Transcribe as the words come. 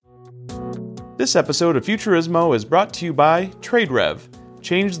This episode of Futurismo is brought to you by TradeRev.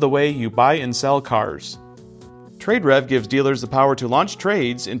 Change the way you buy and sell cars. TradeRev gives dealers the power to launch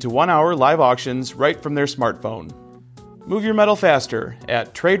trades into 1-hour live auctions right from their smartphone. Move your metal faster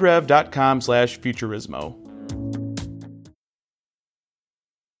at traderev.com/futurismo.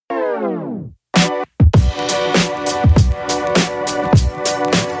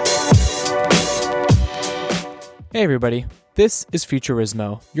 Hey everybody, this is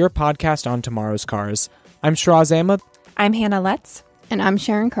Futurismo, your podcast on tomorrow's cars. I'm Shiraz Ahmed. I'm Hannah Letts. And I'm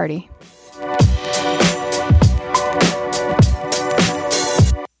Sharon Carty.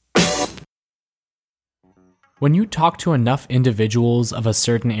 When you talk to enough individuals of a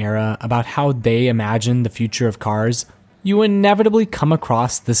certain era about how they imagine the future of cars, you inevitably come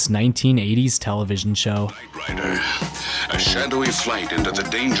across this 1980s television show. Knight Rider, a shadowy flight into the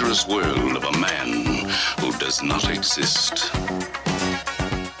dangerous world of a man who does not exist.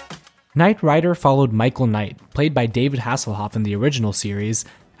 Knight Rider followed Michael Knight, played by David Hasselhoff in the original series,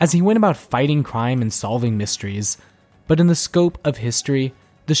 as he went about fighting crime and solving mysteries. But in the scope of history,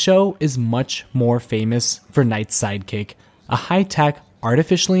 the show is much more famous for Knight's sidekick, a high-tech,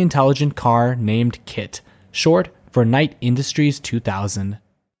 artificially intelligent car named KITT, short for Knight Industries 2000.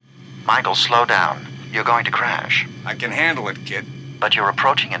 Michael, slow down. You're going to crash. I can handle it, kid. But you're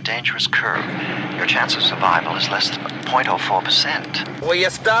approaching a dangerous curve. Your chance of survival is less than 0.04%. Will you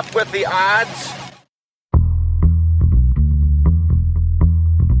stop with the odds?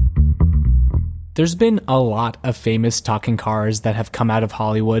 There's been a lot of famous talking cars that have come out of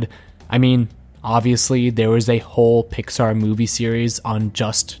Hollywood. I mean, obviously there was a whole Pixar movie series on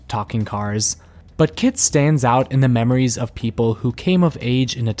just talking cars. But KITT stands out in the memories of people who came of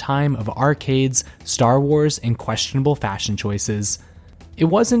age in a time of arcades, Star Wars, and questionable fashion choices. It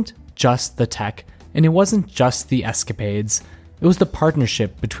wasn't just the tech, and it wasn't just the escapades. It was the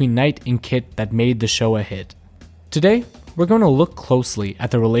partnership between Knight and KITT that made the show a hit. Today, we're going to look closely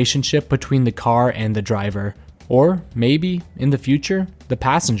at the relationship between the car and the driver, or maybe, in the future, the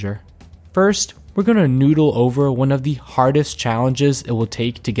passenger. First, we're going to noodle over one of the hardest challenges it will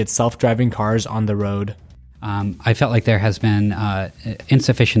take to get self-driving cars on the road. I felt like there has been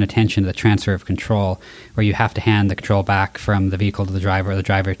insufficient attention to the transfer of control, where you have to hand the control back from the vehicle to the driver or the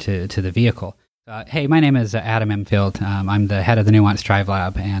driver to the vehicle. Hey, my name is Adam Emfield. I'm the head of the Nuance Drive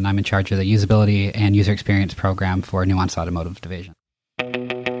Lab, and I'm in charge of the usability and user experience program for Nuance Automotive Division.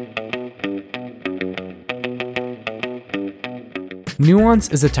 Nuance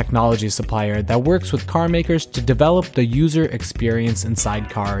is a technology supplier that works with car makers to develop the user experience inside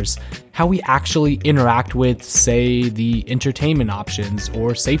cars, how we actually interact with, say, the entertainment options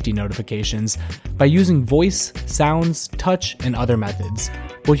or safety notifications by using voice, sounds, touch, and other methods,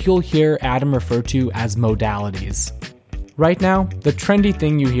 what you'll hear Adam refer to as modalities. Right now, the trendy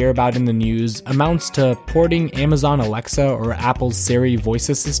thing you hear about in the news amounts to porting Amazon Alexa or Apple's Siri voice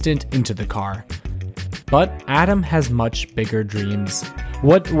assistant into the car. But Adam has much bigger dreams.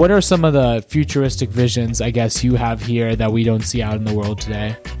 What are some of the futuristic visions, I guess, you have here that we don't see out in the world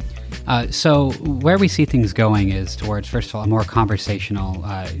today? So where we see things going is towards, first of all, a more conversational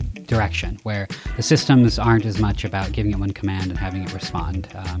direction, where the systems aren't as much about giving it one command and having it respond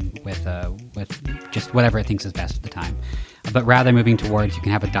with just whatever it thinks is best at the time, but rather moving towards you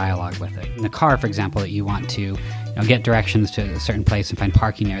can have a dialogue with it. In the car, for example, that you want to get directions to a certain place and find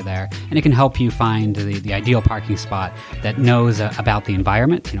parking near there, and it can help you find the ideal parking spot that knows about the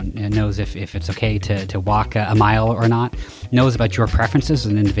environment, knows if it's okay to walk a mile or not, knows about your preferences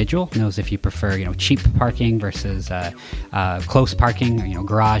as an individual, knows if you prefer cheap parking versus close parking, or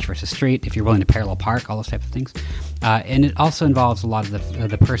garage versus street, if you're willing to parallel park, all those types of things. And it also involves a lot of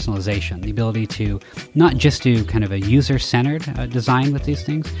the personalization, the ability to not just do kind of a user-centered design with these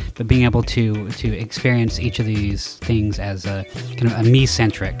things, but being able to experience each of these things as a kind of a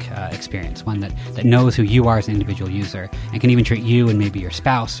me-centric experience, one that knows who you are as an individual user and can even treat you and maybe your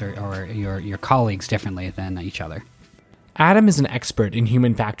spouse or your colleagues differently than each other. Adam is an expert in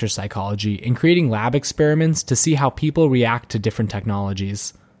human factor psychology and creating lab experiments to see how people react to different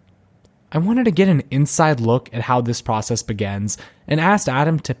technologies. I wanted to get an inside look at how this process begins and asked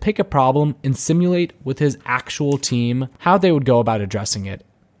Adam to pick a problem and simulate with his actual team how they would go about addressing it.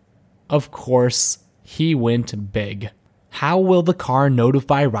 Of course, he went big. How will the car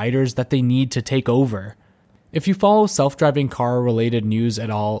notify riders that they need to take over? If you follow self-driving car-related news at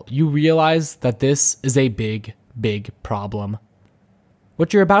all, you realize that this is a big problem.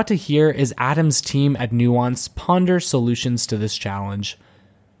 What you're about to hear is Adam's team at Nuance ponder solutions to this challenge.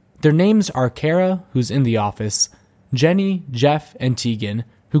 Their names are Kara, who's in the office, Jenny, Jeff, and Tegan,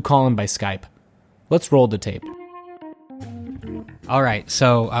 who call him by Skype. Let's roll the tape. All right,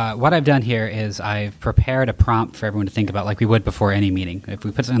 so what I've done here is I've prepared a prompt for everyone to think about like we would before any meeting. If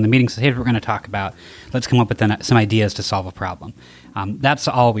we put something in the meeting, so here's what we're going to talk about. Let's come up with some ideas to solve a problem. That's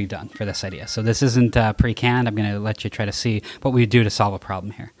all we've done for this idea. So this isn't pre-canned. I'm going to let you try to see what we do to solve a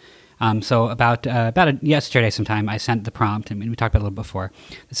problem here. So about yesterday sometime, I sent the prompt, and we talked about it a little before.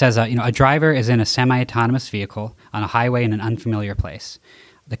 It says, a driver is in a semi-autonomous vehicle on a highway in an unfamiliar place.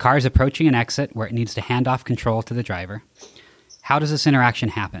 The car is approaching an exit where it needs to hand off control to the driver. How does this interaction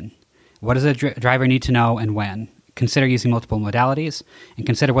happen? What does the driver need to know and when? Consider using multiple modalities, and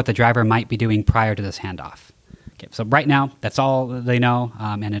consider what the driver might be doing prior to this handoff. Okay, so right now, that's all they know,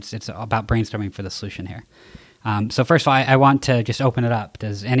 and it's about brainstorming for the solution here. So first of all, I want to just open it up.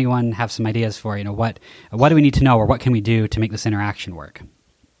 Does anyone have some ideas for, what do we need to know, or what can we do to make this interaction work?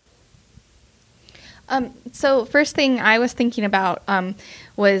 So first thing I was thinking about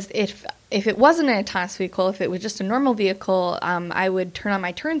was if it wasn't an autonomous vehicle, if it was just a normal vehicle, I would turn on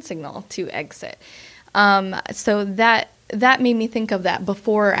my turn signal to exit. So that made me think of that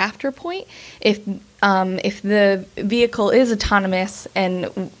before or after point. If the vehicle is autonomous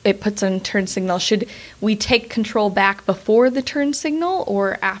and it puts on turn signal, should we take control back before the turn signal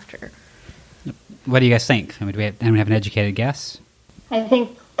or after? What do you guys think? Do anyone have an educated guess? I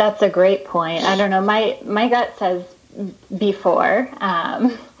think that's a great point. I don't know. My gut says before,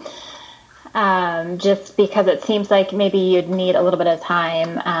 just because it seems like maybe you'd need a little bit of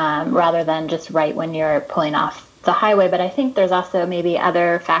time rather than just right when you're pulling off the highway. But I think there's also maybe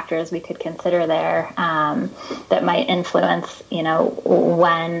other factors we could consider there that might influence,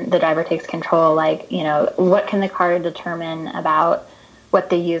 when the driver takes control. Like, what can the car determine about what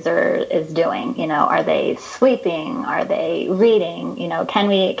the user is doing? Are they sleeping? Are they reading? Can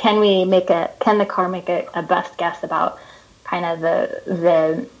the car make a best guess about kind of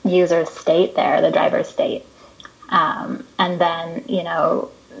the user's state there, the driver's state, and then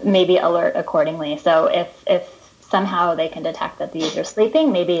maybe alert accordingly. So if somehow they can detect that the user's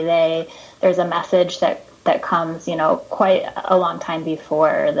sleeping, maybe there's a message that comes quite a long time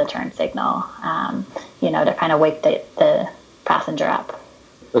before the turn signal, to kind of wake the passenger up.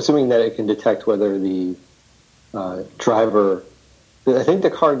 Assuming that it can detect whether the driver, I think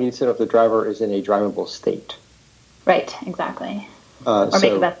the car needs to know if the driver is in a drivable state. Right, exactly. Or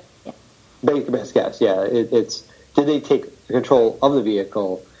make the best guess. Yeah, it's did they take control of the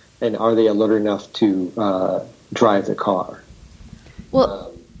vehicle, and are they alert enough to drive the car?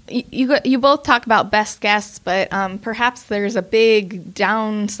 Well, you both talk about best guess, but perhaps there's a big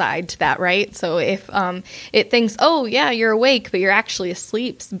downside to that, right? So if it thinks, oh, yeah, you're awake, but you're actually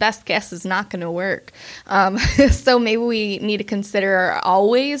asleep, best guess is not going to work. So maybe we need to consider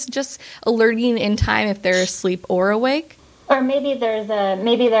always just alerting in time if they're asleep or awake. Or maybe there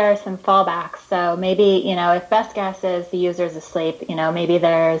are some fallbacks. So maybe, if best guess is the user's asleep, maybe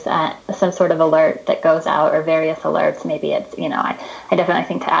there's some sort of alert that goes out, or various alerts. Maybe it's, I definitely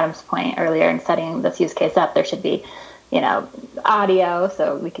think to Adam's point earlier in setting this use case up, there should be, audio,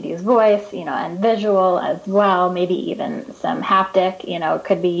 so we could use voice, and visual as well. Maybe even some haptic,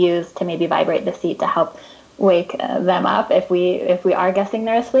 could be used to maybe vibrate the seat to help wake them up if we are guessing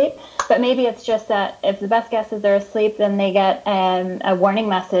they're asleep. But maybe it's just that if the best guess is they're asleep, then they get a warning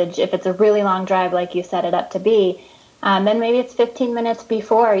message. If it's a really long drive like you set it up to be, then maybe it's 15 minutes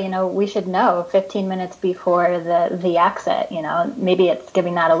before, we should know 15 minutes before the exit, maybe it's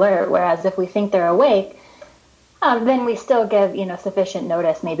giving that alert. Whereas if we think they're awake, then we still give, sufficient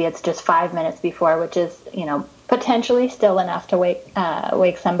notice. Maybe it's just 5 minutes before, which is, potentially still enough to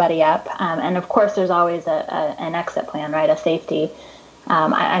wake somebody up. And of course, there's always an exit plan, right? A safety.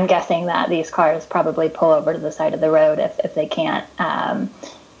 I'm guessing that these cars probably pull over to the side of the road if they can't,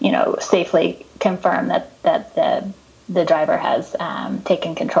 safely confirm that the driver has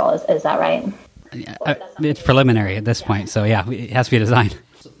taken control. Is that right? It's preliminary at this point, so yeah, it has to be designed.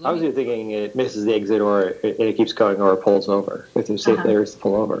 I was either thinking it misses the exit, or it keeps going, or it pulls over. If there's safe areas to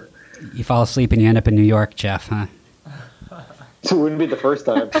pull over. You fall asleep and you end up in New York, Jeff, huh? So it wouldn't be the first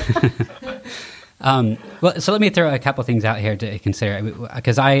time. Well, so let me throw a couple things out here to consider,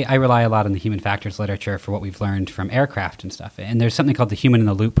 because I rely a lot on the human factors literature for what we've learned from aircraft and stuff. And there's something called the human in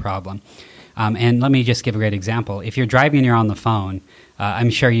the loop problem. And let me just give a great example. If you're driving and you're on the phone, I'm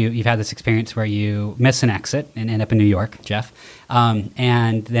sure you've had this experience where you miss an exit and end up in New York, Jeff.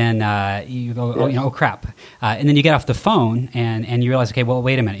 And then you go, oh crap. And then you get off the phone and you realize, okay, well,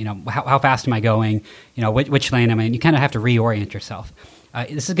 wait a minute, how fast am I going? Which lane am I in? You kind of have to reorient yourself.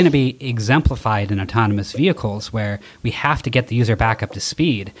 This is going to be exemplified in autonomous vehicles where we have to get the user back up to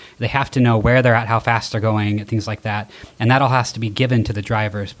speed. They have to know where they're at, how fast they're going, things like that. And that all has to be given to the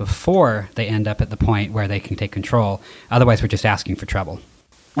drivers before they end up at the point where they can take control. Otherwise, we're just asking for trouble.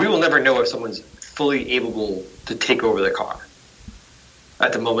 We will never know if someone's fully able to take over the car.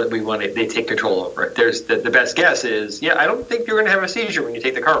 At the moment they take control over it. There's the best guess is, I don't think you're going to have a seizure when you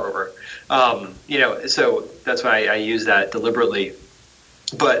take the car over. So that's why I use that deliberately.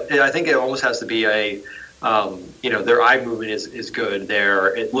 But I think it almost has to be their eye movement is good.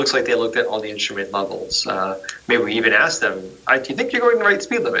 It looks like they looked at all the instrument levels. Maybe we even asked them, do you think you're going the right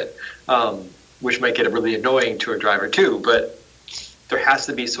speed limit? Which might get really annoying to a driver too. But there has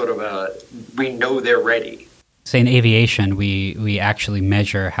to be sort of we know they're ready. Say in aviation, we actually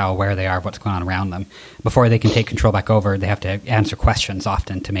measure how aware they are of what's going on around them. Before they can take control back over, they have to answer questions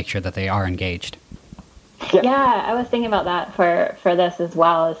often to make sure that they are engaged. Yeah, I was thinking about that for this as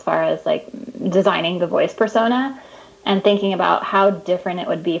well, as far as like designing the voice persona and thinking about how different it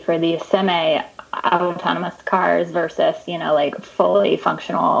would be for these semi-autonomous cars versus, like fully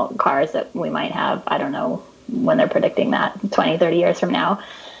functional cars that we might have, I don't know when they're predicting that, 20, 30 years from now.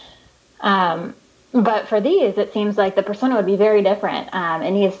 But for these, it seems like the persona would be very different.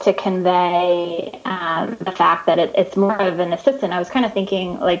 It needs to convey the fact that it's more of an assistant. I was kind of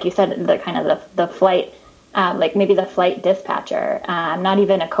thinking, like you said, the flight, like maybe the flight dispatcher, not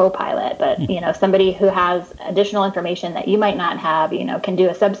even a co-pilot, but somebody who has additional information that you might not have. Can do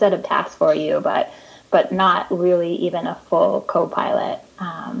a subset of tasks for you, but not really even a full co-pilot.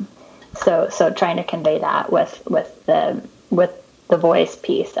 So trying to convey that with the voice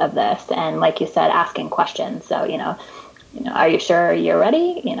piece of this, and like you said, asking questions. So are you sure you're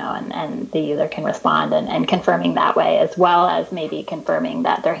ready? And the user can respond and confirming that way, as well as maybe confirming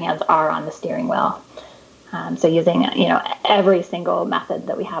that their hands are on the steering wheel. So using every single method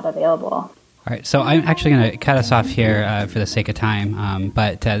that we have available. All right, so I'm actually going to cut us off here for the sake of time.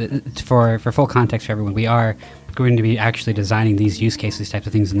 But for full context for everyone, we are going to be actually designing these use cases, types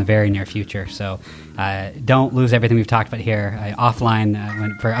of things in the very near future. So don't lose everything we've talked about here.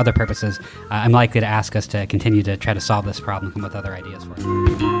 Offline, for other purposes, I'm likely to ask us to continue to try to solve this problem and come up with other ideas for it.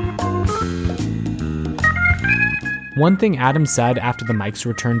 One thing Adam said after the mics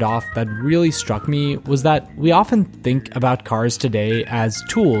were turned off that really struck me was that we often think about cars today as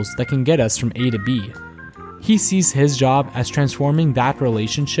tools that can get us from A to B. He sees his job as transforming that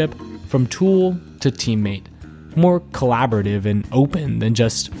relationship from tool to teammate, more collaborative and open than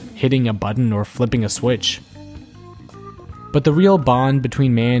just hitting a button or flipping a switch. But the real bond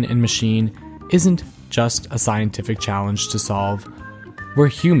between man and machine isn't just a scientific challenge to solve. We're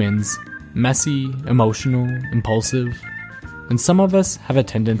humans, messy, emotional, impulsive, and some of us have a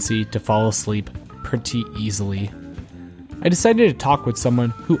tendency to fall asleep pretty easily. I decided to talk with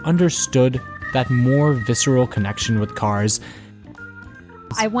someone who understood that more visceral connection with cars.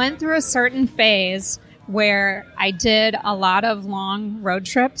 I went through a certain phase where I did a lot of long road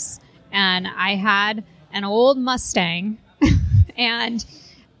trips, and I had an old Mustang, and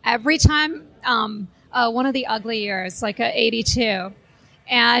every time, one of the ugly years, like a 82,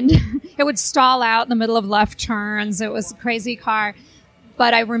 and it would stall out in the middle of left turns. It was a crazy car.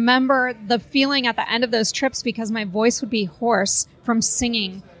 But I remember the feeling at the end of those trips because my voice would be hoarse from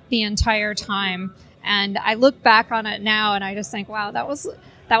singing the entire time. And I look back on it now and I just think, wow, that was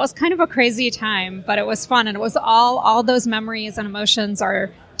kind of a crazy time, but it was fun. And it was all those memories and emotions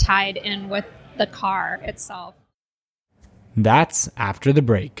are tied in with the car itself. That's after the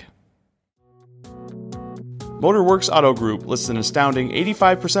break. Motorworks Auto Group lists an astounding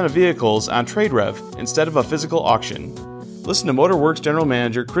 85% of vehicles on TradeRev instead of a physical auction. Listen to Motorworks General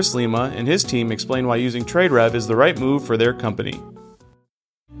Manager Chris Lima and his team explain why using TradeRev is the right move for their company.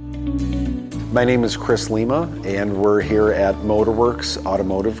 My name is Chris Lima, and we're here at Motorworks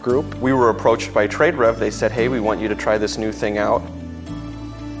Automotive Group. We were approached by TradeRev. They said, hey, we want you to try this new thing out.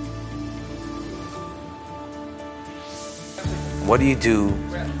 What do you do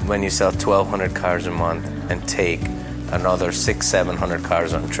when you sell 1,200 cars a month and take another 600-700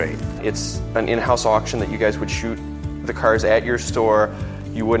 cars on trade? It's an in-house auction that you guys would shoot the cars at your store.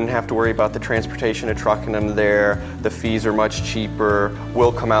 You wouldn't have to worry about the transportation of trucking them there. The fees are much cheaper.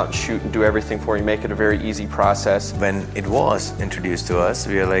 We'll come out and shoot and do everything for you, make it a very easy process. When it was introduced to us,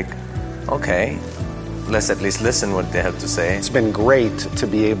 we were like, okay, let's at least listen what they have to say. It's been great to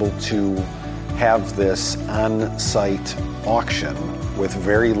be able to have this on-site auction with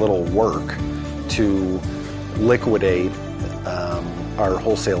very little work to liquidate our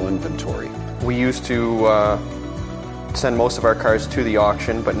wholesale inventory. We used to send most of our cars to the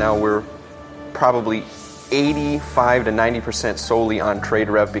auction, but now we're probably 85 to 90% solely on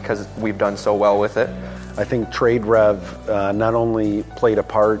TradeRev because we've done so well with it. I think TradeRev not only played a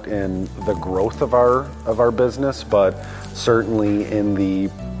part in the growth of our business, but certainly in the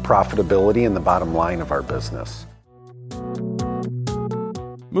profitability and the bottom line of our business.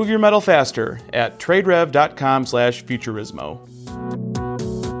 Move your metal faster at traderev.com/Futurismo.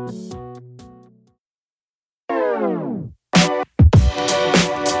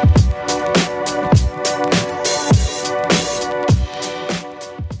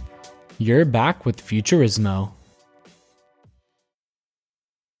 You're back with Futurismo.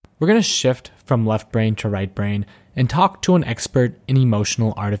 We're going to shift from left brain to right brain and talk to an expert in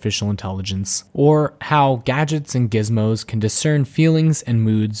emotional artificial intelligence, or how gadgets and gizmos can discern feelings and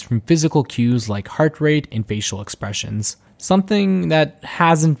moods from physical cues like heart rate and facial expressions, something that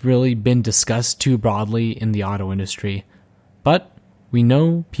hasn't really been discussed too broadly in the auto industry. But we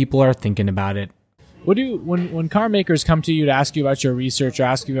know people are thinking about it. When car makers come to you to ask you about your research or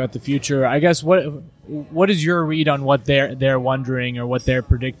ask you about the future, I guess what is your read on what they're wondering or what they're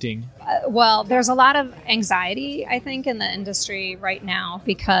predicting? Well, there's a lot of anxiety, I think, in the industry right now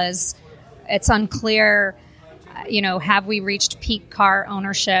because it's unclear, have we reached peak car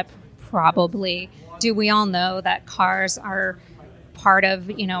ownership? Probably. Do we all know that cars are part of,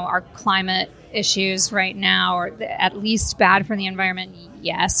 our climate issues right now, or at least bad for the environment?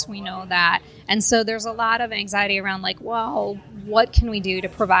 Yes, we know that. And so there's a lot of anxiety around what can we do to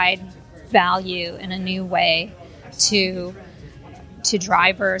provide value in a new way to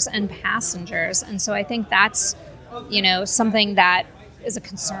drivers and passengers? And so I think that's, something that is a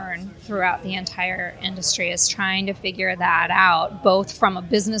concern throughout the entire industry, is trying to figure that out, both from a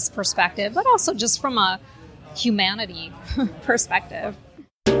business perspective, but also just from a humanity perspective.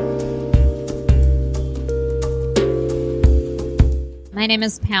 My name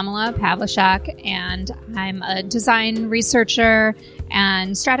is Pamela Pavlishak, and I'm a design researcher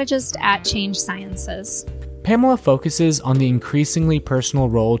and strategist at Change Sciences. Pamela focuses on the increasingly personal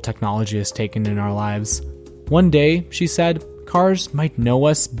role technology has taken in our lives. One day, she said, cars might know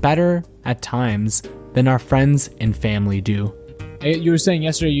us better at times than our friends and family do. You were saying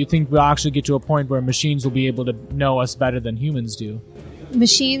yesterday you think we'll actually get to a point where machines will be able to know us better than humans do.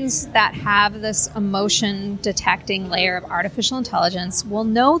 Machines that have this emotion detecting layer of artificial intelligence will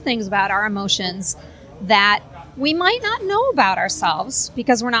know things about our emotions that we might not know about ourselves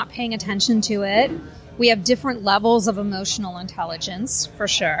because we're not paying attention to it. We have different levels of emotional intelligence, for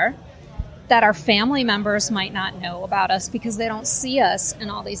sure, that our family members might not know about us because they don't see us in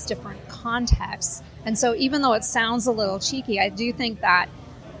all these different contexts. And so even though it sounds a little cheeky, I do think that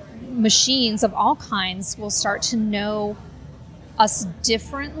machines of all kinds will start to know us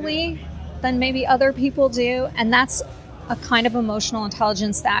differently than maybe other people do, and that's a kind of emotional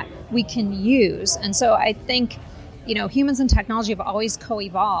intelligence that we can use. And so I think, humans and technology have always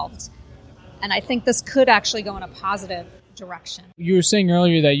co-evolved, and I think this could actually go in a positive direction. You were saying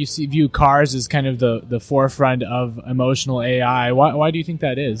earlier that you view cars as kind of the forefront of emotional AI. Why do you think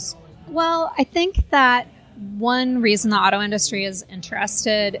that is? Well, I think that one reason the auto industry is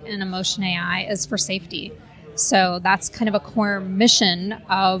interested in emotion AI is for safety. So that's kind of a core mission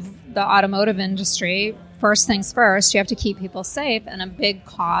of the automotive industry. First things first, you have to keep people safe, and a big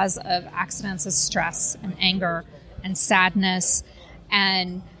cause of accidents is stress and anger and sadness.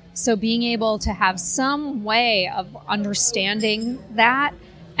 And so being able to have some way of understanding that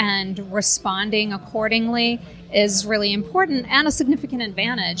and responding accordingly is really important and a significant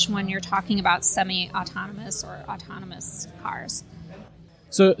advantage when you're talking about semi-autonomous or autonomous cars.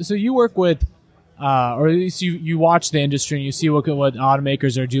 So you work with or at least you watch the industry and you see what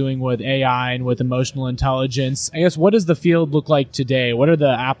automakers are doing with AI and with emotional intelligence. I guess, what does the field look like today? What are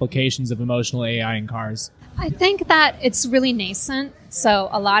the applications of emotional AI in cars? I think that it's really nascent. So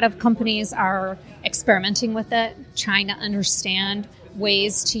a lot of companies are experimenting with it, trying to understand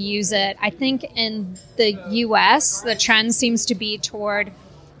ways to use it. I think in the U.S., the trend seems to be toward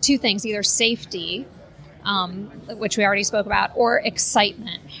two things, either safety, which we already spoke about, or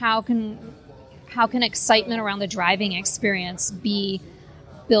excitement. How can excitement around the driving experience be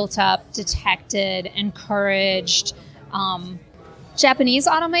built up, detected, encouraged? Japanese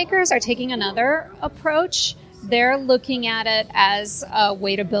automakers are taking another approach. They're looking at it as a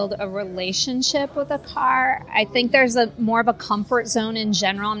way to build a relationship with a car. I think there's more of a comfort zone in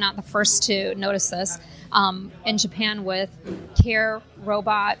general. I'm not the first to notice this. In Japan with care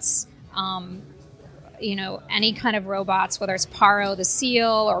robots, any kind of robots, whether it's Paro the Seal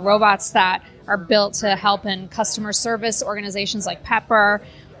or robots that are built to help in customer service organizations like Pepper.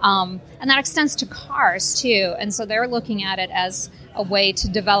 And that extends to cars too. And so they're looking at it as a way to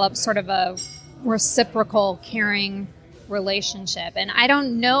develop sort of a reciprocal, caring relationship. And I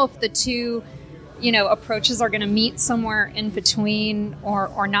don't know if the two, approaches are going to meet somewhere in between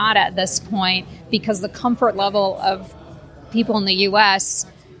or not at this point, because the comfort level of people in the U.S.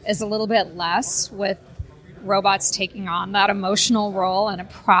 is a little bit less with robots taking on that emotional role, and it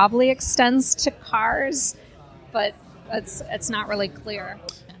probably extends to cars, but it's not really clear.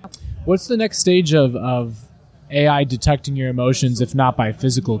 What's the next stage of AI detecting your emotions, if not by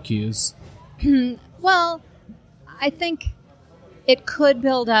physical cues? Well, I think it could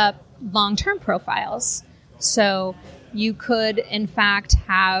build up long-term profiles. So you could, in fact,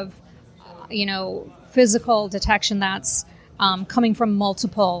 have, physical detection that's coming from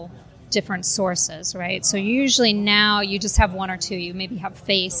multiple different sources, right? So usually now you just have one or two. You maybe have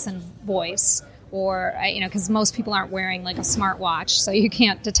face and voice, or, because most people aren't wearing like a smartwatch, so you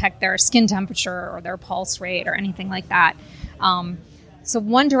can't detect their skin temperature or their pulse rate or anything like that. So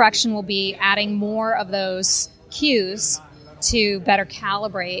one direction will be adding more of those cues to better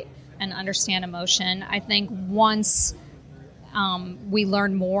calibrate and understand emotion. I think once we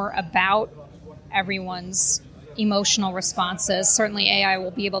learn more about everyone's emotional responses, certainly AI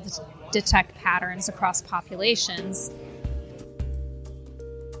will be able to detect patterns across populations.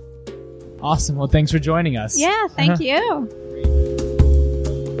 Awesome. Well, thanks for joining us. Yeah, thank you.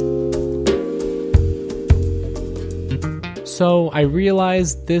 So I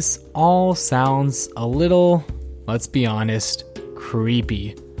realize this all sounds a little, let's be honest,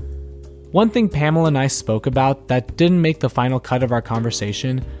 creepy. One thing Pamela and I spoke about that didn't make the final cut of our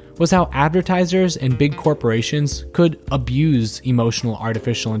conversation was how advertisers and big corporations could abuse emotional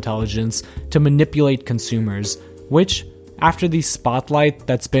artificial intelligence to manipulate consumers, which, after the spotlight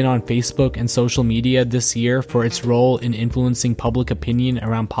that's been on Facebook and social media this year for its role in influencing public opinion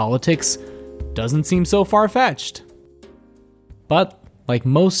around politics, doesn't seem so far-fetched. But, like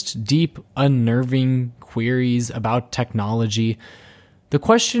most deep, unnerving queries about technology, the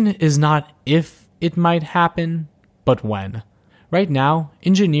question is not if it might happen, but when. Right now,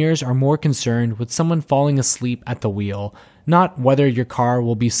 engineers are more concerned with someone falling asleep at the wheel, not whether your car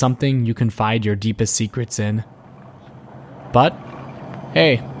will be something you confide your deepest secrets in. But,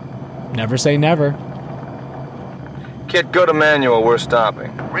 hey, never say never. Kid, go to manual, we're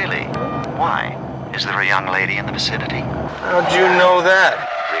stopping. Really? Why? Is there a young lady in the vicinity? How'd you know that?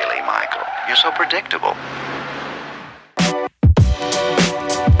 Really, Michael? You're so predictable.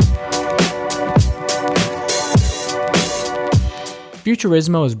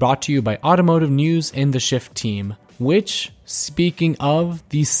 Futurismo is brought to you by Automotive News and the Shift team, which, speaking of,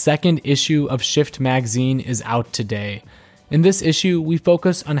 the second issue of Shift magazine is out today. In this issue, we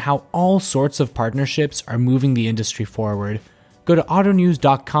focus on how all sorts of partnerships are moving the industry forward. Go to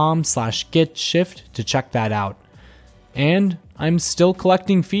autonews.com/getshift to check that out. And I'm still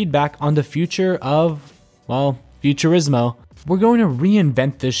collecting feedback on the future of, Futurismo. We're going to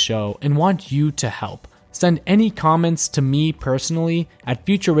reinvent this show and want you to help. Send any comments to me personally at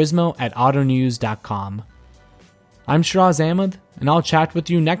futurismo@autonews.com. I'm Shiraz Ahmed, and I'll chat with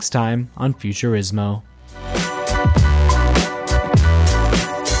you next time on Futurismo.